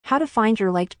how to find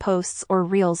your liked posts or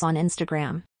reels on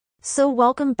Instagram. So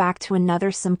welcome back to another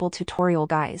simple tutorial,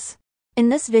 guys. In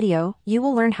this video, you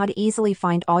will learn how to easily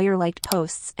find all your liked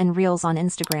posts and reels on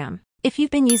Instagram. If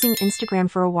you've been using Instagram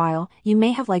for a while, you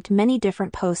may have liked many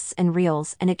different posts and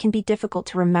reels, and it can be difficult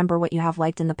to remember what you have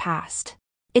liked in the past.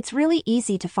 It's really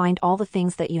easy to find all the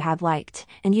things that you had liked,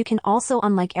 and you can also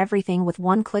unlike everything with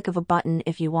one click of a button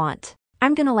if you want.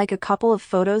 I'm gonna like a couple of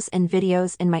photos and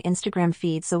videos in my Instagram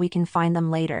feed so we can find them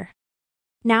later.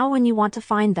 Now when you want to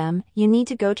find them, you need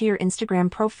to go to your Instagram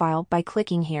profile by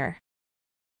clicking here.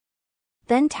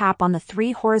 Then tap on the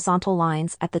 3 horizontal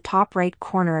lines at the top right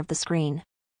corner of the screen.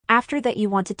 After that, you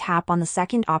want to tap on the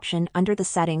second option under the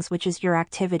settings, which is your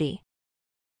activity.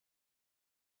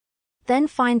 Then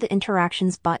find the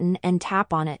interactions button and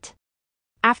tap on it.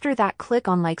 After that, click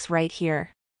on likes right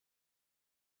here.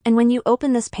 And when you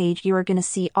open this page, you are going to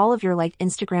see all of your liked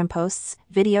Instagram posts,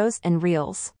 videos, and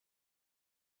reels.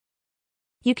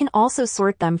 You can also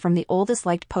sort them from the oldest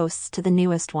liked posts to the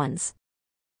newest ones.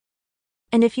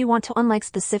 And if you want to unlike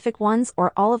specific ones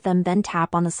or all of them, then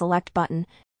tap on the select button.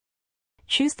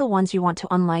 Choose the ones you want to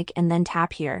unlike and then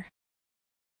tap here.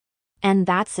 And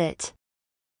that's it.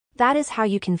 That is how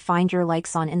you can find your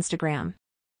likes on Instagram.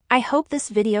 I hope this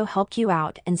video helped you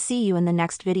out, and see you in the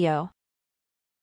next video.